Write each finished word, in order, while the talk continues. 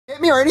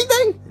me or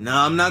anything? No,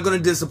 I'm not gonna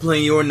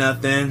discipline you or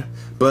nothing,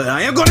 but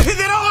I am gonna hit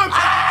that arm!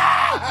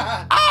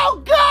 Ah!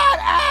 Oh, God!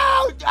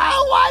 Ow!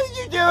 Ow! Why did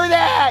you do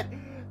that?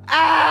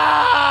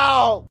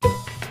 Ow!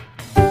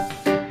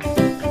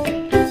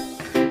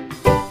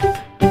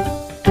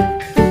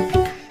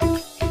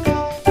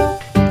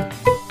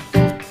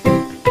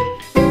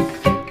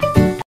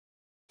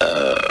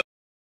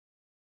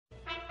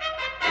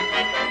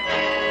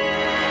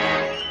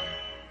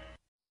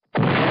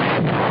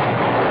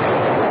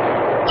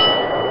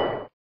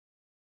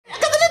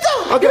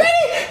 Okay.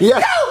 Ready? Yeah.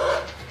 Go!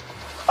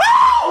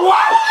 Oh!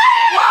 Whoa!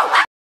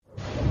 Whoa!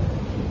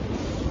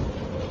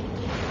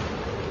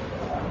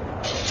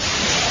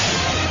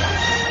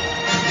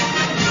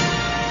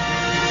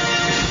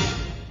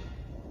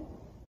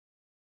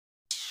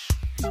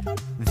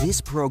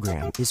 This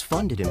program is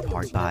funded in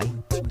part by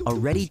a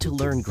Ready to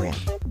Learn grant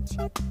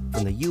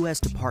from the U.S.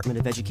 Department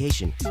of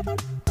Education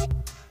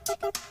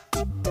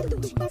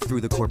through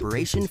the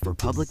Corporation for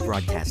Public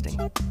Broadcasting.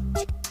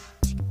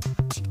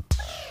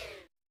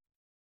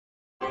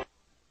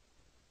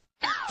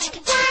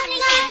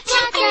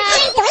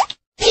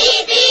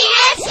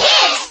 PBS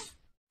Kids!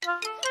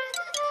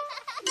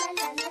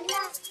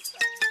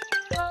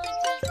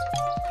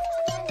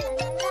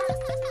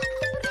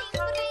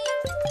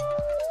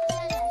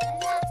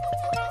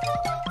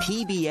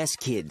 PBS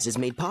Kids is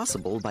made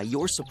possible by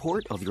your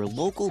support of your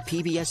local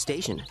PBS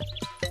station.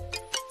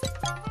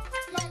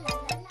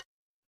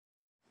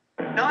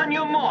 On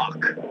your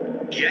mark,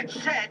 get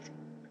set,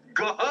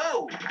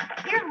 go!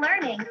 You're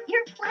learning,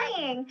 you're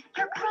playing,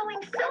 you're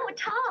growing so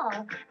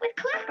tall. With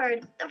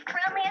Clifford, the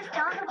friendliest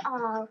dog of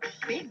all.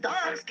 Big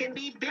dogs can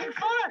be big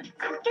fun.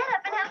 So get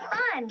up and have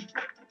fun.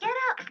 Get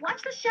up,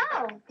 watch the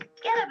show.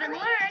 Get up and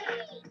learn.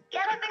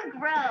 Get up and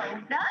grow.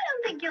 Now, I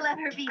don't think you'll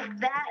ever be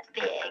that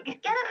big.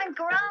 Get up and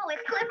grow with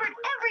Clifford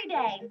every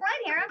day,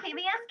 right here on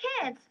PBS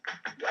Kids.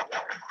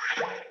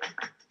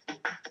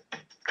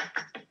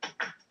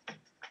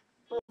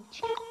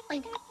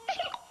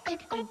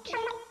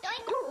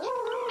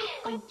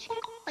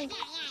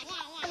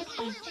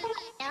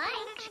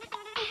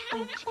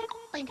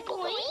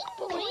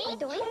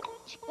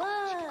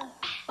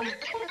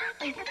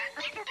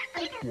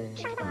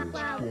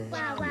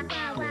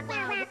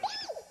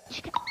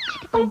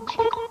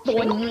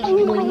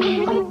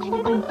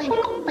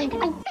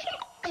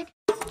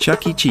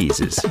 Chuck E.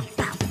 Cheese's,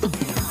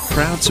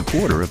 proud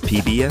supporter of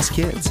PBS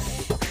Kids,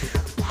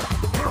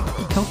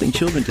 helping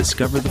children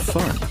discover the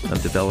fun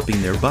of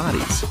developing their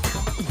bodies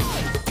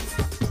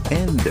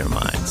and their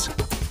minds.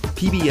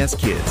 PBS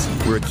Kids,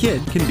 where a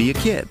kid can be a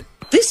kid.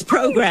 This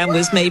program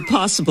was made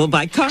possible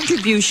by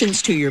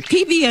contributions to your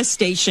PBS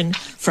station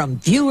from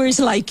viewers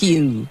like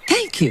you.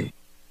 Thank you.